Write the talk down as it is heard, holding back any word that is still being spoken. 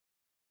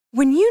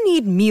When you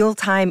need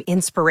mealtime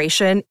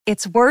inspiration,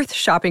 it's worth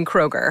shopping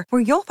Kroger,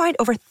 where you'll find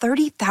over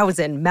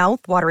 30,000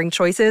 mouth-watering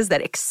choices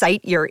that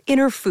excite your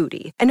inner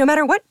foodie. And no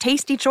matter what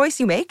tasty choice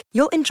you make,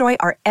 you'll enjoy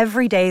our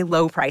everyday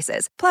low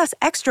prices, plus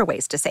extra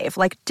ways to save,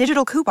 like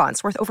digital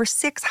coupons worth over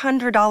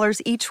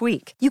 $600 each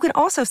week. You can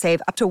also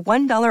save up to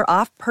 $1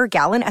 off per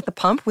gallon at the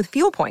pump with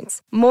fuel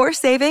points. More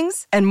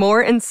savings and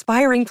more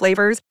inspiring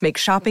flavors make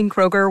shopping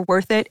Kroger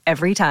worth it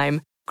every time.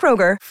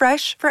 Kroger,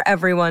 fresh for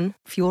everyone.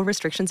 Fuel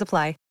restrictions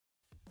apply.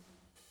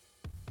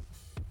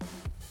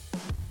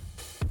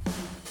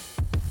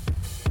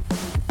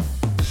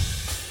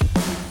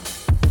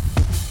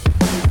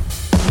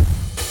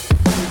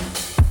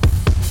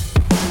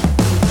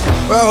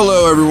 Well,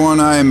 hello everyone,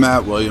 I am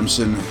Matt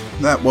Williamson.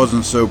 That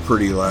wasn't so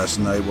pretty last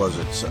night, was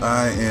it?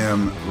 I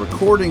am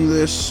recording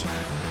this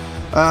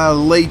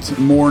late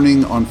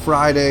morning on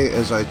Friday,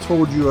 as I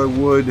told you I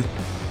would.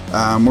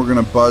 We're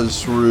going to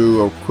buzz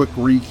through a quick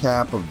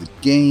recap of the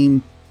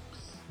game,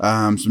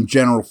 some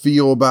general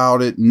feel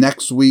about it.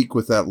 Next week,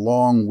 with that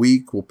long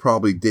week, we'll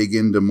probably dig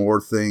into more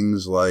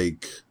things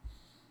like,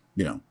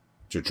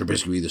 should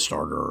Trubisky be the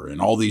starter, and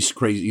all these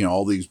crazy,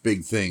 all these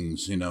big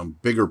things,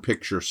 bigger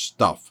picture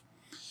stuff.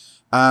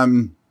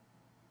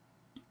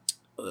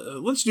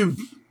 Let's do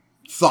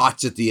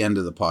thoughts at the end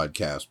of the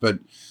podcast, but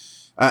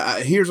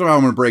here's how I'm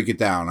going to break it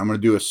down. I'm going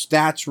to do a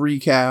stats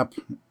recap,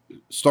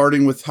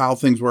 starting with how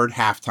things were at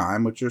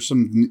halftime, which are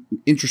some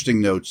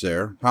interesting notes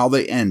there, how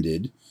they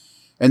ended,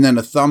 and then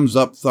a thumbs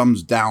up,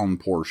 thumbs down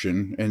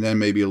portion, and then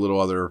maybe a little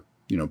other,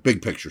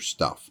 big picture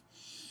stuff.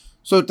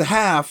 So at the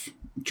half,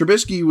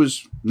 Trubisky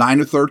was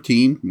 9 of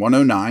 13,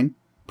 109,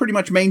 pretty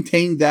much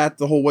maintained that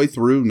the whole way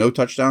through. No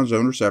touchdowns,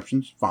 no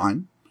interceptions,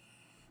 fine.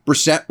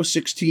 Brissett was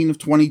 16 of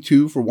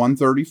 22 for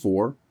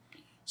 134.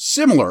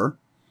 Similar,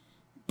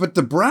 but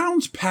the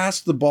Browns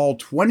passed the ball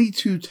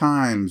 22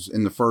 times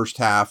in the first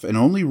half and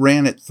only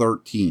ran it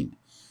 13.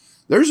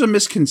 There's a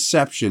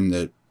misconception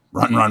that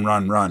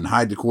run,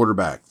 hide the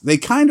quarterback. They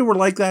kind of were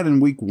like that in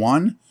week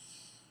 1.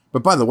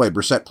 But by the way,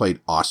 Brissett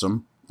played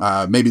awesome.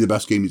 Maybe the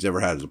best game he's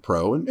ever had as a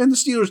pro. And the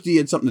Steelers D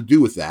had something to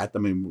do with that. I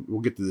mean, we'll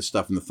get to this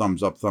stuff in the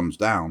thumbs up, thumbs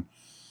down.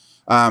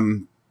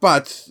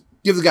 But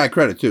give the guy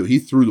credit, too. He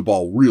threw the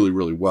ball really,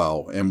 really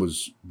well and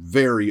was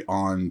very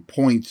on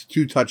point.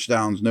 2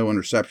 touchdowns, no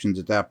interceptions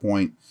at that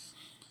point.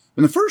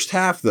 In the first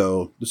half,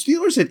 though, the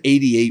Steelers had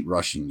 88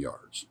 rushing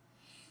yards.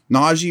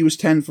 Najee was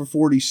 10 for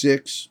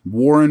 46.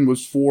 Warren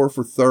was 4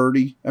 for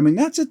 30. I mean,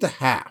 that's at the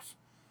half.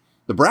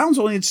 The Browns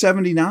only had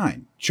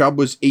 79. Chubb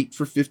was 8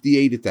 for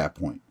 58 at that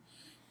point.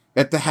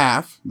 At the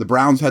half, the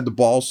Browns had the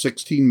ball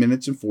 16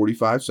 minutes and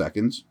 45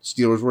 seconds.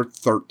 Steelers were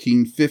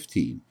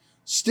 13-15.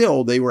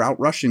 Still, they were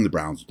out-rushing the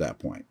Browns at that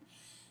point.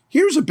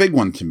 Here's a big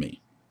one to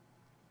me.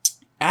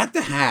 At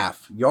the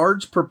half,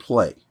 yards per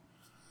play,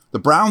 the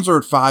Browns are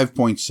at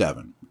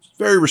 5.7.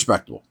 Very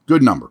respectable.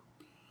 Good number.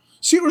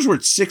 Steelers were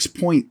at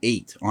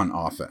 6.8 on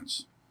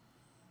offense.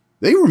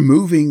 They were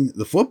moving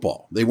the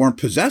football. They weren't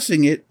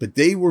possessing it, but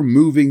they were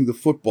moving the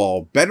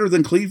football better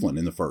than Cleveland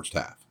in the first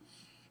half.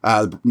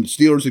 The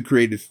Steelers had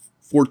created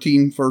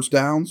 14 first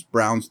downs,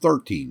 Browns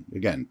 13.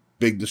 Again,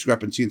 big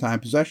discrepancy in time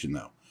possession,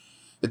 though.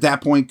 At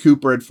that point,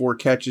 Cooper had 4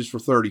 catches for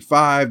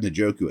 35.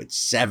 Njoku had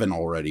 7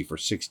 already for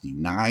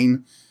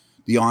 69.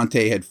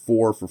 Deontay had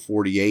 4 for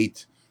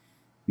 48.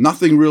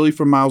 Nothing really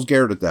from Myles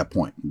Garrett at that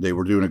point. They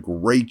were doing a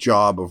great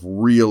job of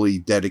really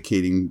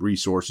dedicating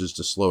resources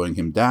to slowing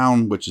him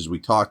down, which, as we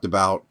talked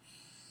about,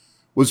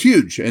 was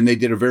huge. And they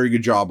did a very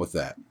good job with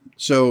that.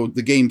 So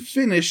the game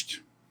finished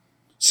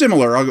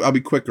similar. I'll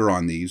be quicker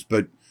on these,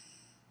 but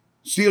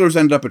Steelers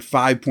ended up at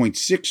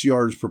 5.6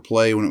 yards per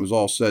play when it was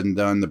all said and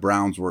done. The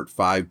Browns were at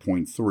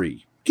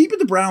 5.3. Keeping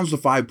the Browns to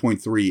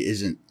 5.3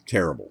 isn't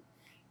terrible.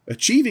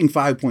 Achieving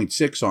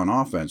 5.6 on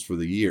offense for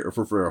the year,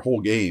 for a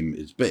whole game,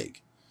 is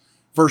big.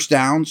 First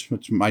downs,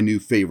 which is my new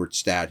favorite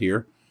stat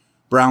here.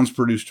 Browns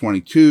produced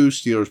 22,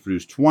 Steelers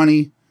produced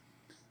 20.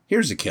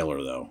 Here's a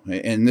killer, though,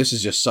 and this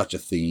is just such a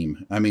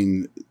theme. I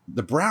mean,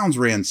 the Browns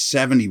ran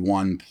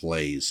 71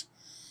 plays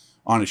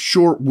on a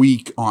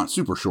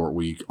super short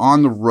week,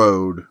 on the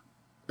road,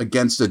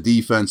 against a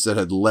defense that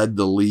had led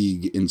the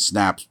league in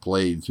snaps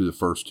played through the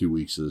first 2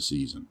 weeks of the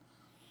season.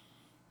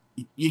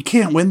 You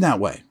can't win that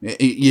way.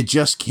 You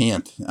just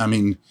can't. I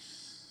mean,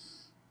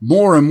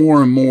 more and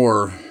more and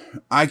more,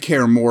 I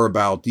care more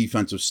about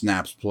defensive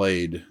snaps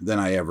played than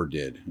I ever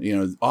did.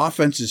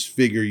 Offenses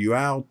figure you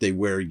out. They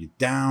wear you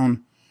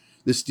down.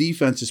 This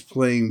defense is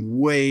playing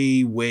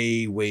way,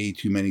 way, way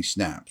too many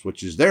snaps,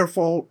 which is their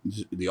fault.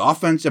 The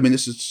offense,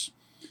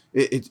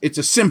 it's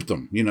a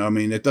symptom.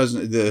 It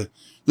doesn't,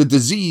 the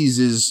disease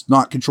is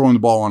not controlling the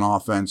ball on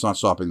offense, not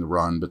stopping the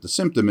run, but the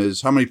symptom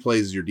is how many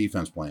plays is your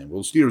defense playing?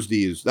 Well, Steelers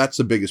D that's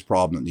the biggest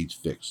problem that needs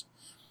fixed.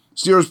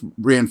 Steelers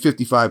ran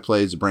 55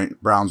 plays, the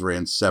Browns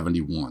ran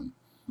 71.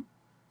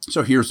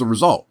 So here's the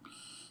result.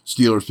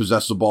 Steelers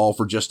possessed the ball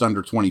for just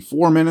under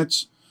 24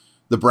 minutes.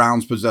 The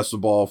Browns possessed the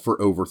ball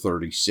for over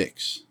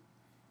 36.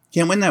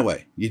 Can't win that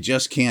way. You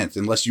just can't,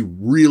 unless you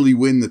really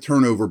win the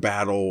turnover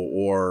battle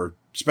or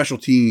special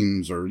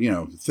teams or,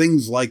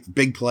 things like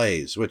big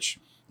plays, which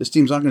this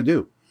team's not going to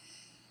do.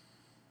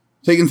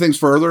 Taking things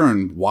further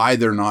and why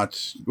they're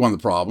not one of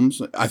the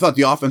problems. I thought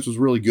the offense was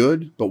really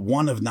good, but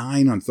 1 of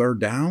 9 on third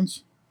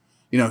downs.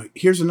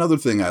 Here's another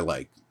thing I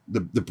like. The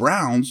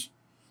Browns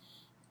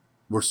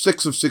were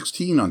 6 of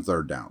 16 on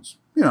third downs.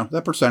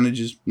 That percentage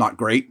is not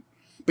great,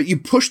 but you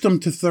pushed them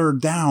to third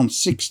down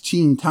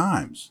 16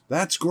 times.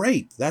 That's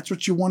great. That's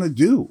what you want to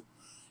do.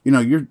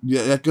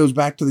 That goes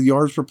back to the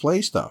yards per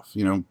play stuff.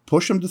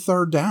 Push them to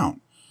third down.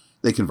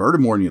 They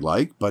converted more than you'd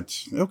like, but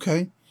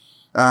okay.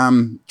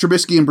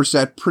 Trubisky and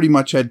Brissett pretty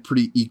much had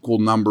pretty equal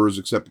numbers,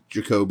 except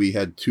Jacoby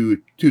had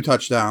two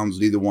touchdowns,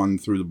 neither one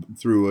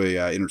through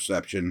a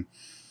interception.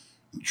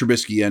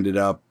 Trubisky ended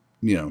up,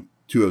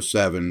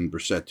 207,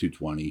 Brissett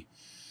 220.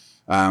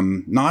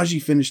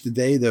 Najee finished the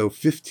day though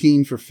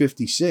 15 for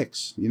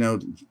 56.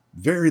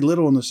 Very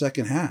little in the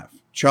second half.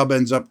 Chubb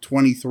ends up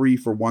 23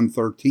 for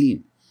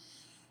 113.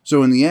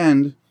 So in the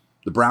end,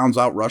 the Browns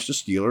outrushed the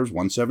Steelers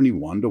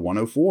 171 to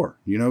 104.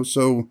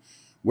 So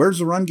where's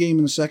the run game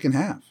in the second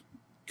half?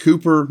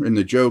 Cooper and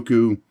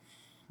Njoku,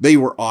 they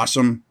were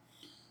awesome,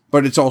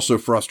 but it's also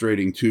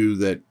frustrating too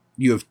that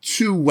you have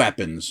two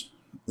weapons,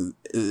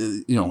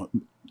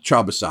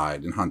 Chubb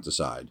aside and Hunt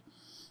aside,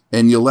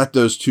 and you let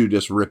those two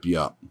just rip you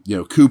up.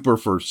 Cooper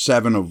for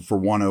 7 for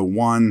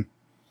 101,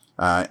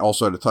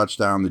 also had a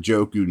touchdown.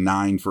 Njoku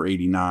 9 for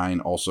 89,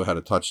 also had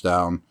a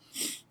touchdown.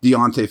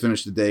 Deontay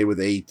finished the day with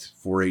 8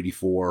 for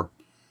 84.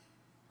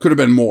 Could have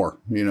been more.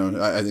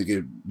 I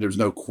think there's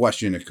no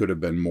question it could have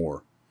been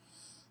more.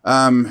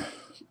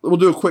 We'll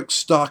do a quick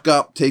stock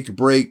up, take a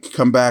break,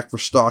 come back for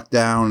stock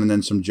down, and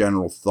then some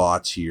general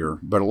thoughts here.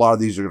 But a lot of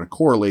these are going to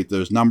correlate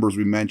those numbers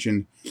we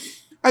mentioned.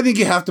 I think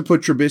you have to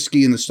put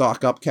Trubisky in the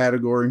stock up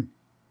category.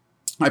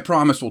 I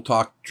promise we'll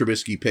talk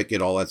Trubisky,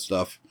 Pickett, all that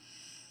stuff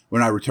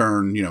when I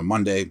return,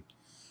 Monday.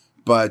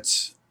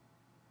 But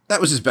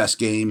that was his best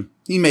game.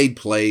 He made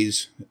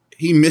plays.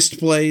 He missed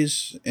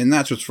plays, and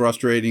that's what's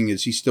frustrating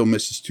is he still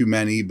misses too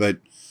many, but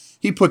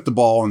he put the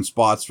ball in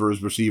spots for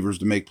his receivers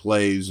to make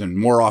plays, and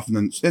more often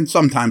and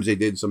sometimes they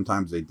did,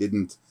 sometimes they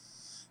didn't.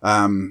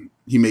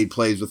 He made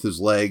plays with his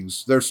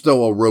legs. There's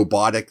still a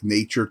robotic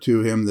nature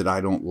to him that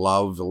I don't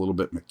love, a little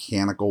bit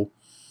mechanical,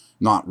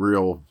 not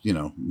real,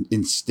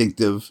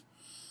 instinctive.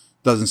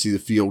 Doesn't see the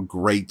field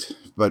great,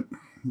 but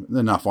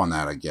enough on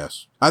that, I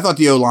guess. I thought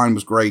the O-line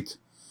was great.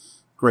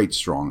 Great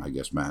strong, I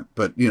guess, Matt.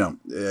 But,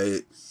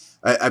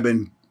 I've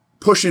been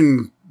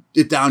pushing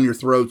it down your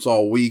throats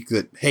all week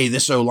that, hey,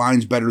 this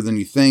O-line's better than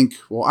you think.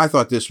 Well, I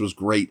thought this was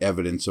great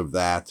evidence of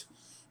that.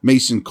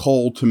 Mason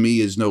Cole, to me,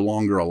 is no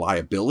longer a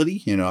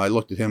liability. I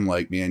looked at him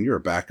like, man, you're a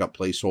backup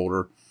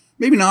placeholder.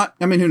 Maybe not.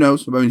 I mean, who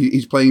knows? I mean,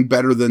 he's playing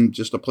better than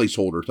just a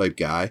placeholder type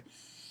guy.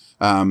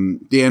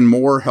 Dan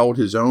Moore held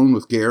his own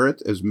with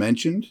Garrett, as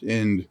mentioned,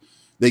 and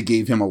they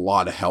gave him a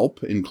lot of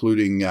help,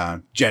 including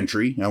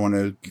Gentry. I want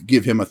to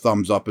give him a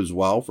thumbs up as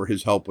well for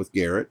his help with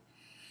Garrett.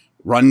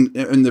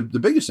 And the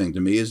biggest thing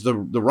to me is the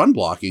run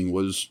blocking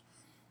was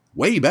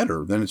way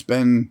better than it's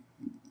been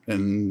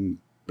in,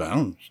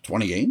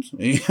 20 games.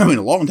 I mean,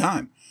 a long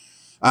time.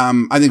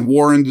 I think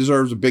Warren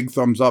deserves a big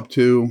thumbs up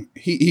too.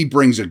 He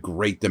brings a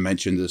great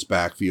dimension to this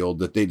backfield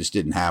that they just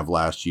didn't have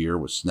last year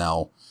with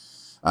Snell.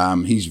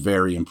 He's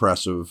very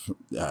impressive.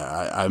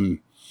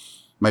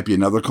 Might be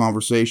another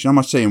conversation. I'm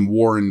not saying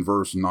Warren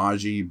versus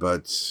Najee,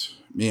 but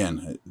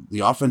man, the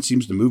offense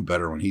seems to move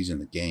better when he's in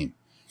the game.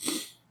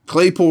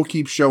 Claypool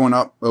keeps showing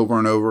up over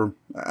and over.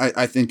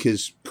 I think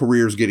his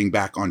career's getting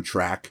back on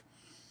track.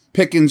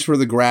 Pickens for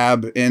the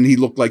grab, and he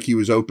looked like he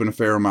was open a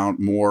fair amount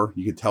more.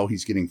 You could tell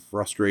he's getting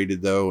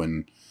frustrated, though,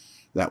 and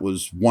that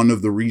was one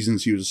of the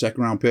reasons he was a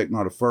second-round pick,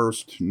 not a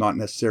first. Not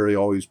necessarily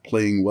always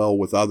playing well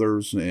with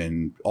others,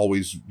 and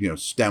always,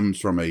 stems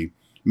from a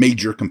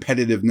major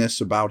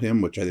competitiveness about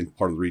him, which I think is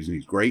part of the reason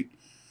he's great.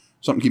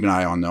 Something to keep an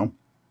eye on, though.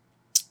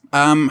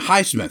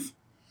 Highsmith.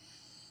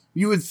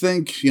 You would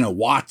think,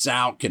 Watt's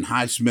out. Can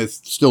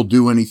Highsmith still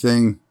do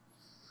anything?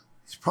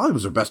 He probably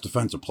was their best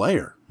defensive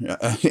player.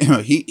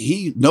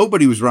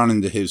 Nobody was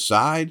running to his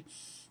side.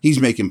 He's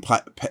making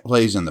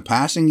plays in the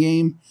passing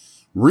game,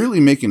 really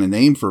making a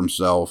name for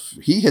himself.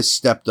 He has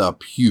stepped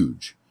up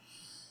huge.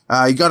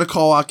 You got to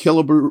call out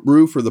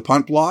Killebrew for the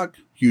punt block.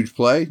 Huge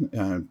play.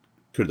 Could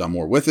have done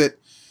more with it.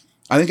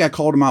 I think I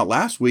called him out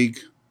last week.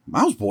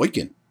 Miles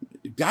Boykin.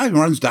 Guy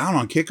runs down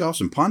on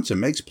kickoffs and punts and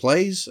makes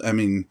plays. I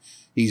mean,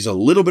 he's a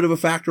little bit of a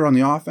factor on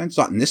the offense.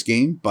 Not in this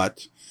game,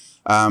 but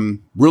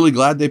really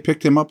glad they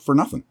picked him up for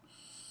nothing.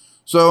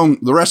 So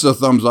the rest of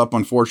the thumbs up,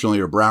 unfortunately,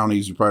 are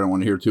brownies. You probably don't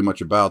want to hear too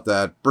much about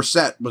that.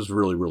 Brissett was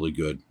really, really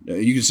good.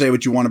 You can say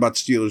what you want about the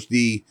Steelers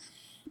D,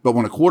 but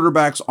when a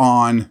quarterback's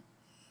on,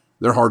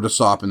 they're hard to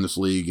stop in this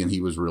league, and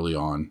he was really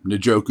on.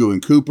 Njoku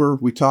and Cooper,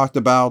 we talked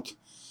about.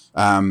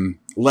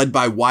 Led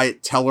by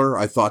Wyatt Teller,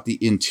 I thought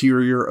the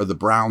interior of the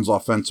Browns'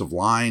 offensive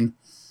line,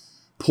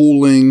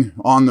 pulling,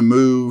 on the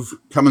move,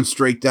 coming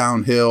straight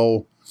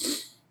downhill,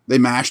 they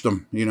mashed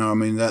them.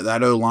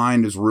 That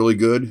O-line is really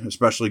good,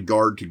 especially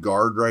guard to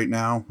guard right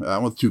now.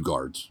 With two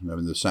guards. I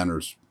mean, the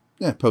center's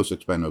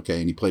Postic's been okay,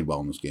 and he played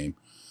well in this game.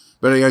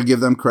 But I got to give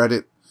them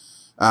credit.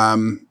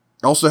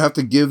 Also have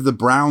to give the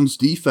Browns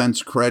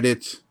defense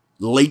credit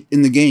late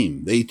in the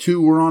game. They,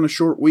 too, were on a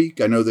short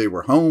week. I know they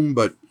were home,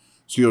 but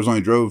Steelers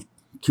only drove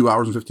 2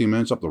 hours and 15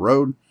 minutes up the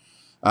road.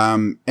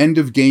 End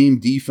of game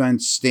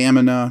defense,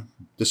 stamina,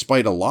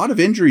 despite a lot of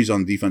injuries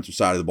on the defensive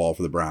side of the ball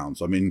for the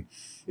Browns. I mean,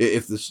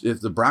 if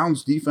the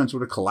Browns defense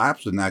would have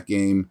collapsed in that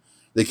game,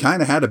 they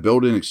kind of had a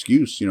built-in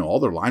excuse. All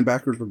their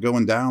linebackers were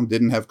going down,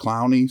 didn't have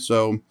Clowney.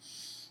 So,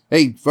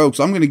 hey,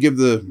 folks, I'm going to give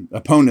the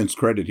opponents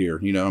credit here.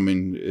 I know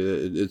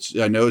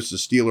it's a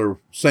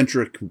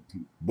Steeler-centric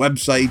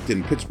website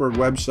and Pittsburgh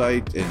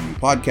website and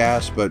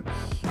podcast, but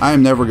I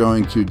am never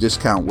going to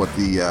discount what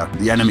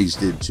the enemies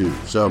did too.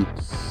 So,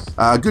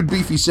 good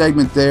beefy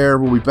segment there.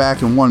 We'll be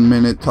back in 1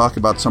 minute, talk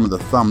about some of the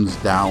thumbs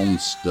down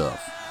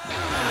stuff.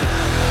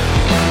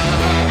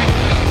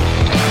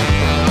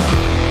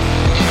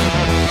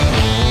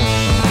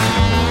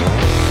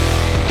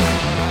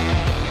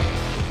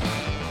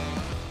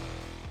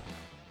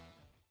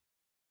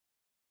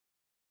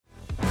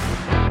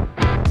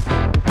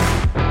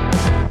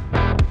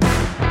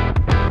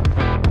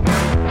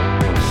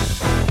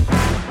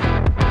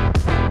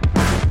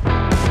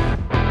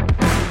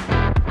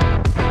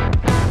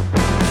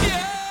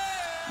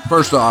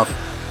 First off,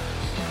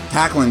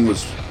 tackling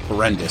was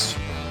horrendous.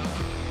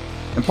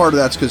 And part of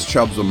that's because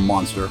Chubb's a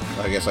monster.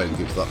 I guess I didn't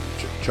give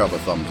Chubb a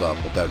thumbs up,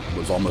 but that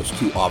was almost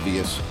too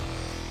obvious.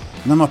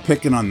 And I'm not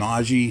picking on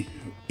Najee,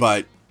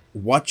 but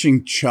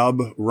watching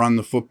Chubb run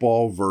the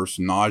football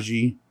versus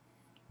Najee,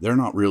 they're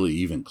not really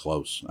even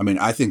close. I mean,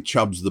 I think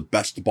Chubb's the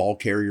best ball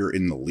carrier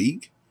in the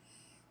league.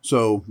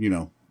 So,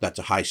 that's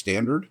a high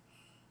standard.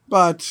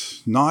 But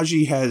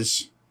Najee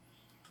has,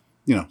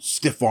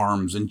 stiff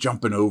arms and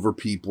jumping over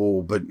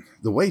people. But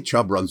the way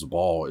Chubb runs the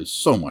ball is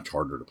so much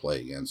harder to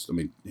play against. I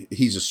mean,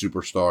 he's a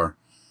superstar.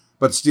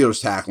 But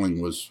Steelers tackling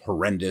was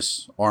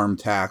horrendous. Arm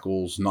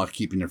tackles, not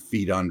keeping their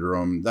feet under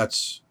them.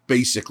 That's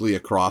basically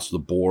across the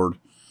board.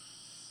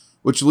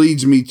 Which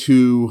leads me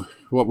to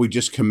what we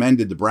just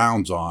commended the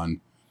Browns on.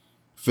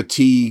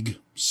 Fatigue,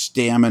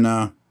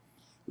 stamina,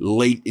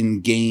 late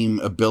in game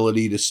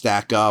ability to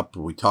stack up.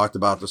 We talked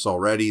about this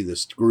already.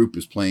 This group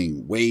is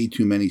playing way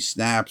too many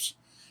snaps.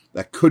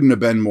 That couldn't have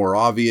been more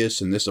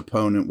obvious, and this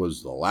opponent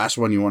was the last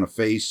one you want to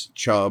face,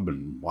 Chubb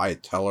and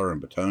Wyatt Teller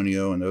and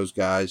Bitonio and those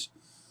guys.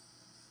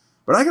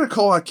 But I got to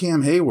call out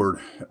Cam Hayward.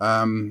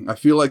 I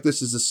feel like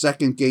this is the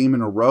second game in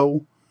a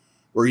row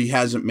where he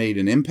hasn't made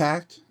an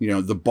impact.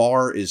 The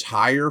bar is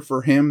higher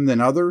for him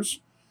than others,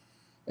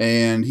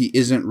 and he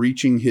isn't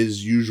reaching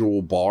his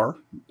usual bar.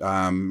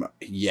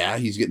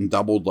 He's getting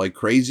doubled like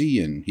crazy,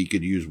 and he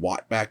could use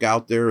Watt back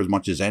out there as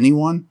much as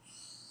anyone.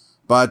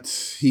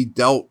 But he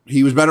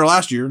was better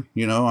last year.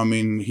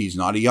 He's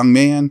not a young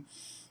man.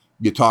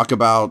 You talk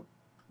about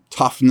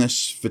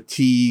toughness,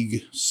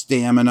 fatigue,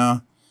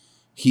 stamina.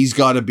 He's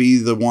got to be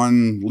the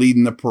one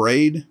leading the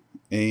parade,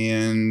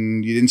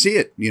 and you didn't see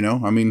it.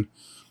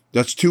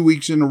 That's 2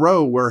 weeks in a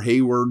row where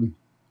Hayward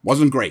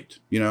wasn't great.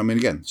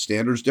 Again,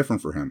 standard's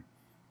different for him.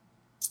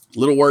 A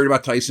little worried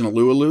about Tyson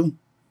Alualu.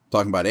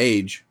 Talking about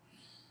age,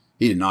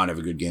 he did not have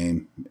a good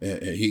game.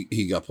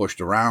 He got pushed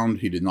around.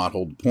 He did not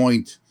hold the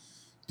point.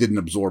 Didn't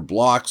absorb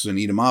blocks and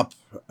eat them up.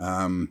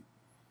 Who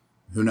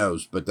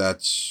knows? But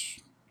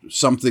that's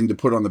something to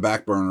put on the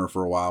back burner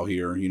for a while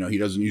here. He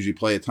doesn't usually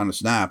play a ton of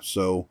snaps,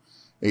 so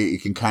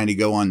it can kind of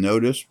go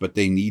unnoticed, but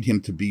they need him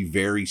to be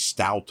very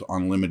stout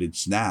on limited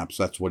snaps.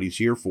 That's what he's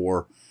here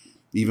for.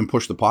 Even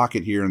push the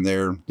pocket here and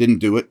there. Didn't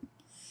do it.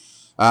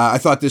 I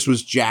thought this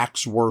was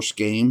Jack's worst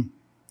game.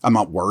 I'm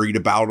not worried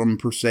about him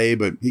per se,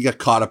 but he got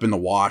caught up in the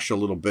wash a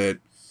little bit.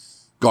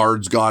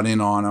 Guards got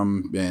in on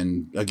him,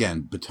 and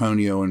again,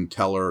 Bitonio and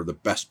Teller are the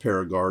best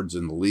pair of guards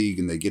in the league,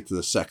 and they get to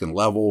the second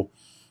level.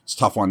 It's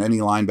tough on any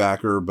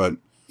linebacker, but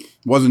it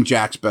wasn't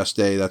Jack's best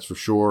day, that's for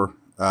sure.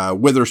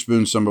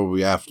 Witherspoon, somebody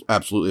we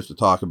absolutely have to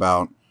talk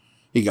about.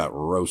 He got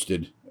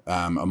roasted.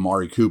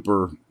 Amari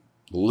Cooper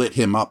lit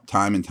him up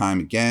time and time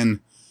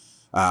again.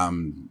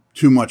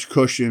 Too much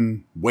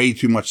cushion, way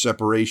too much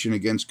separation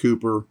against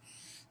Cooper.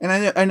 And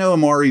I know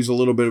Amari's a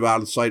little bit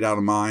out of sight, out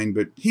of mind,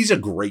 but he's a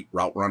great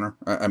route runner.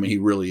 He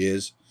really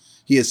is.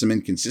 He has some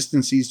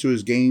inconsistencies to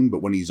his game,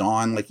 but when he's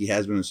on, like he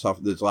has been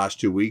this last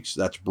 2 weeks,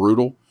 that's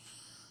brutal.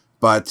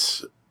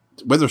 But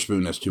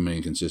Witherspoon has too many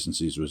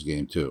inconsistencies to his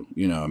game, too.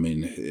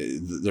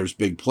 There's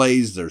big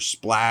plays, there's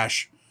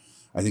splash.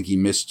 I think he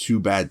missed 2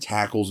 bad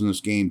tackles in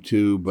this game,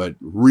 too, but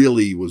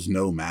really was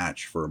no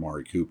match for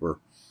Amari Cooper.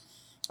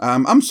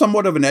 I'm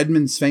somewhat of an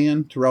Edmonds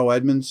fan, Terrell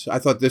Edmonds. I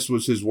thought this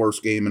was his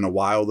worst game in a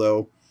while,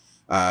 though.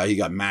 He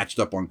got matched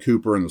up on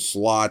Cooper in the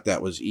slot.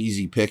 That was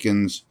easy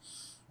pickings.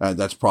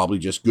 That's probably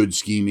just good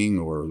scheming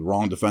or the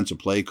wrong defensive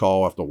play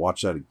call. I'll have to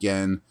watch that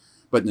again.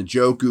 But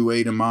Njoku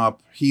ate him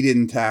up. He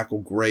didn't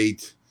tackle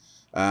great.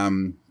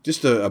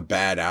 Just a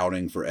bad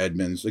outing for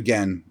Edmonds.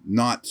 Again,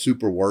 not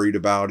super worried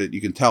about it.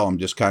 You can tell I'm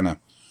just kind of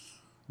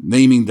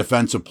naming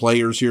defensive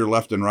players here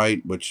left and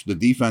right, which the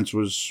defense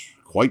was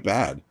quite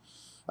bad.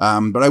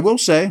 But I will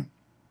say,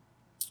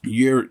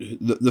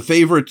 the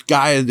favorite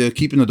guy to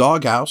keep in the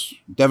doghouse,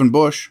 Devin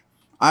Bush,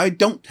 I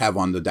don't have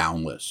on the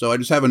down list. So I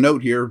just have a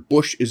note here.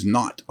 Bush is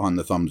not on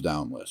the thumbs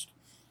down list.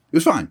 It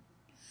was fine.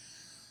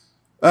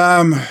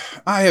 I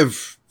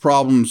have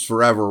problems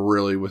forever,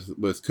 really,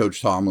 with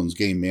Coach Tomlin's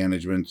game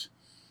management.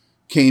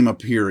 Came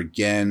up here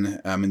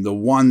again. I mean, the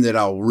one that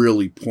I'll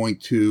really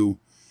point to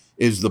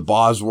is the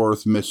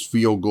Bosworth missed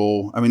field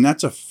goal. I mean,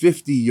 that's a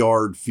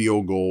 50-yard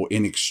field goal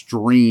in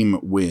extreme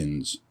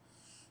winds.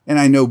 And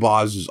I know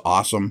Boz is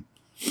awesome,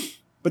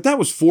 but that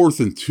was 4th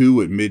and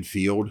 2 at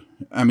midfield.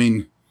 I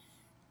mean,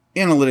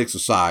 analytics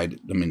aside,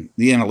 I mean,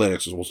 the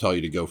analytics will tell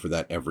you to go for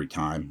that every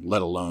time,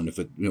 let alone if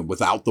it,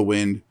 without the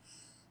wind.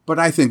 But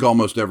I think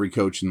almost every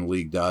coach in the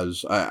league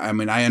does. I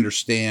mean, I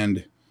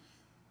understand.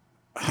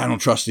 I don't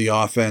trust the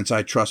offense.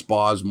 I trust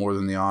Boz more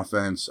than the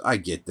offense. I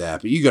get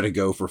that. But you got to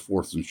go for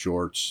 4th and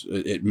shorts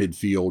at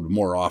midfield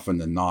more often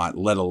than not,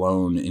 let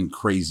alone in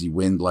crazy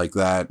wind like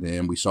that.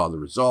 And we saw the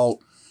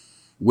result.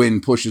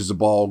 Wind pushes the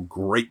ball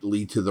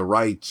greatly to the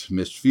right,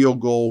 missed field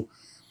goal.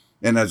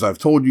 And as I've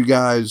told you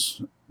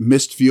guys,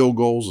 missed field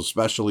goals,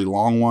 especially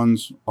long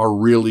ones, are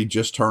really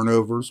just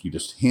turnovers. You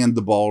just hand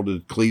the ball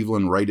to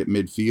Cleveland right at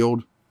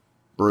midfield.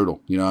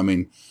 Brutal. I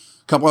mean,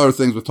 a couple other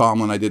things with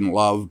Tomlin I didn't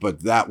love,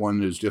 but that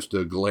one is just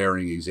a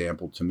glaring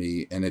example to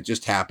me, and it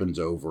just happens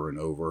over and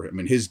over. I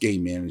mean, his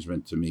game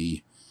management to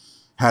me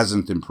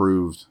hasn't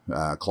improved.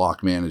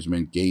 Clock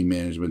management, game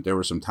management. There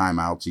were some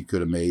timeouts he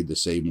could have made to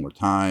save more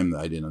time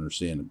that I didn't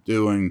understand him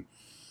doing.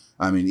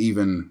 I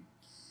mean,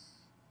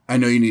 I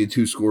know you needed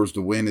 2 scores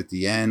to win at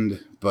the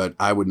end, but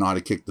I would not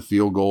have kicked the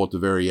field goal at the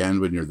very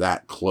end when you're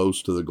that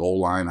close to the goal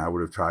line. I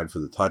would have tried for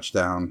the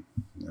touchdown.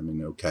 I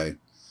mean, okay.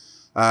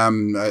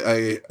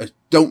 I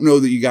don't know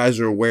that you guys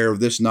are aware of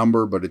this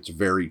number, but it's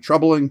very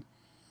troubling.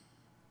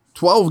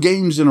 12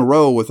 games in a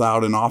row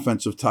without an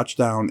offensive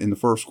touchdown in the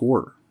first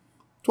quarter.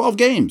 12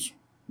 games.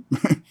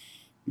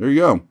 There you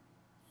go.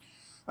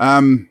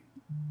 I'm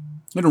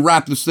going to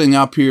wrap this thing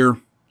up here.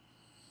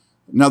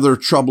 Another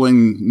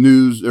troubling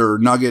news or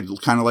nugget,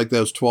 kind of like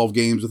those 12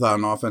 games without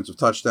an offensive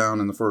touchdown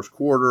in the first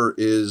quarter,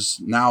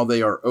 is now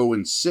they are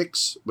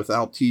 0-6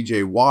 without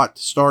TJ Watt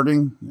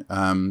starting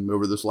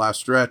over this last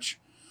stretch.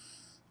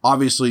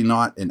 Obviously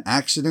not an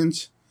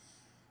accident.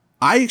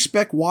 I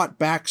expect Watt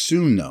back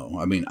soon, though.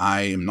 I mean,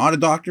 I am not a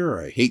doctor.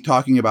 I hate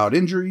talking about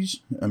injuries.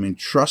 I mean,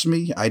 trust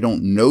me, I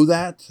don't know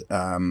that.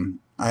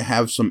 I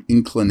have some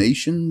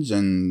inclinations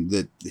and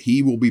that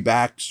he will be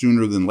back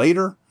sooner than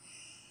later.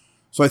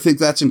 So I think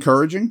that's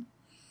encouraging.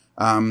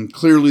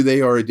 Clearly,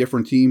 they are a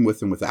different team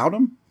with and without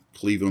him.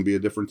 Cleveland would be a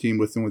different team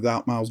with and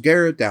without Myles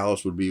Garrett.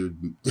 Dallas would be a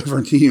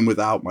different team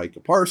without Micah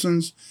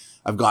Parsons.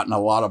 I've gotten a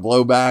lot of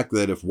blowback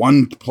that if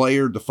one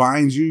player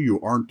defines you,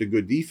 you aren't a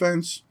good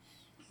defense.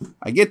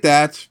 I get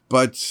that,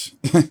 but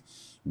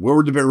where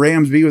would the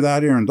Rams be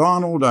without Aaron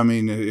Donald? I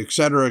mean, et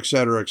cetera, et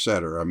cetera, et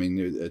cetera. I mean,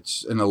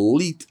 it's an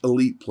elite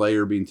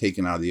player being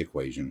taken out of the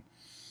equation.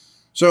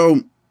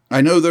 So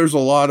I know there's a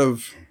lot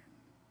of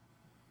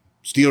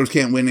Steelers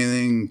can't win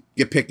anything,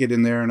 get Pickett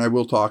in there, and I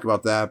will talk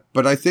about that.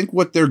 But I think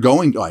what they're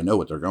going to, I know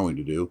what they're going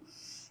to do,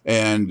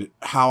 and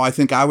how I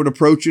think I would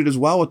approach it as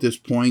well at this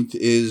point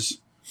is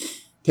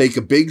take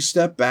a big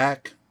step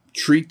back,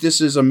 treat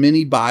this as a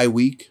mini bye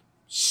week,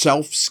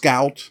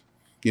 self-scout,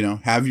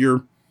 have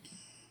your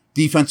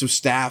defensive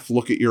staff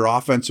look at your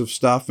offensive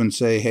stuff and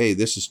say, hey,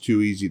 this is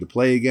too easy to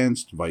play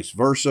against, vice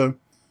versa.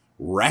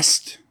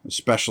 Rest,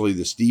 especially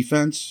this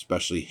defense,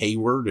 especially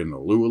Hayward and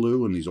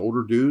Alualu and these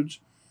older dudes.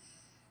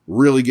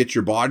 Really get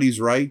your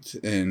bodies right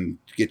and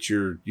get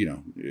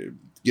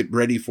get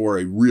ready for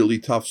a really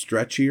tough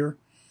stretch here.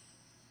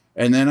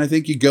 And then I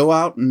think you go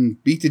out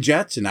and beat the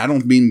Jets. And I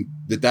don't mean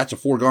that that's a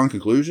foregone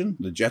conclusion.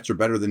 The Jets are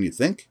better than you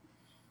think.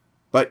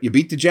 But you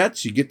beat the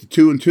Jets, you get to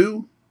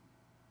 2-2.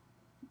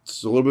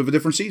 It's a little bit of a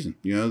different season.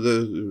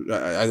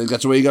 I think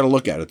that's the way you got to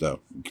look at it,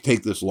 though.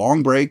 Take this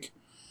long break.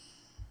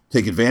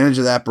 Take advantage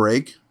of that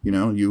break.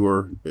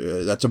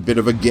 That's a bit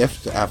of a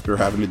gift after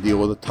having to deal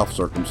with a tough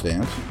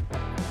circumstance.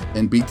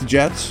 And beat the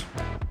Jets.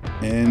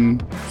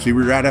 And see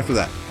where you're at after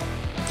that.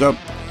 So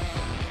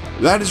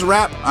that is a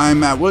wrap.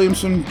 I'm Matt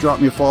Williamson. Drop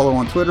me a follow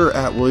on Twitter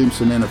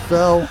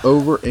 @WilliamsonNFL.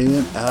 Over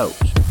and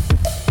out.